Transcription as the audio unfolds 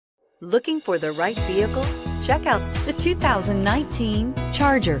Looking for the right vehicle? Check out the 2019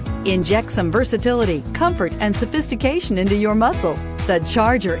 Charger. Inject some versatility, comfort, and sophistication into your muscle. The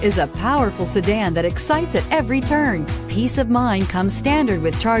Charger is a powerful sedan that excites at every turn. Peace of mind comes standard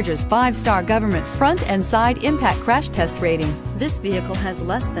with Charger's 5-star government front and side impact crash test rating. this vehicle has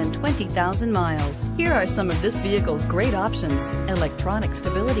less than 20,000 miles. Here are some of this vehicle's great options: electronic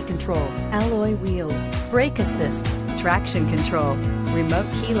stability control, alloy wheels, brake assist, traction control, remote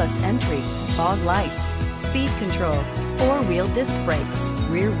keyless entry, fog lights, speed control, 4-wheel disc brakes,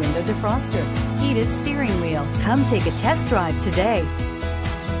 rear window defroster, heated steering wheel. Come take a test drive today.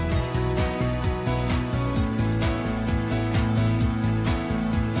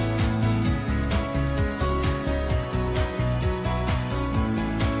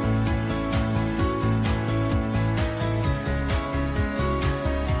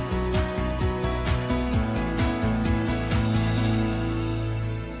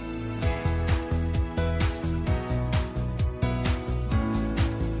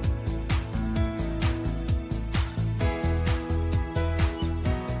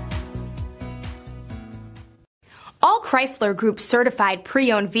 All Chrysler Group certified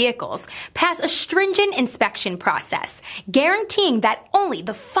pre-owned vehicles pass a stringent inspection process, guaranteeing that only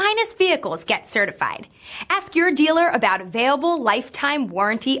the finest vehicles get certified. Ask your dealer about available lifetime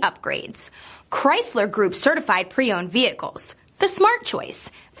warranty upgrades. Chrysler Group certified pre-owned vehicles, the smart choice,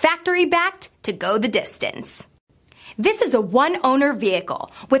 factory backed to go the distance. This is a one-owner vehicle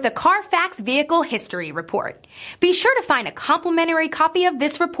with a CARFAX Vehicle History Report. Be sure to find a complimentary copy of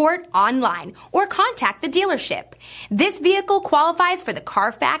this report online or contact the dealership. This vehicle qualifies for the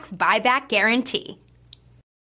CARFAX buyback guarantee.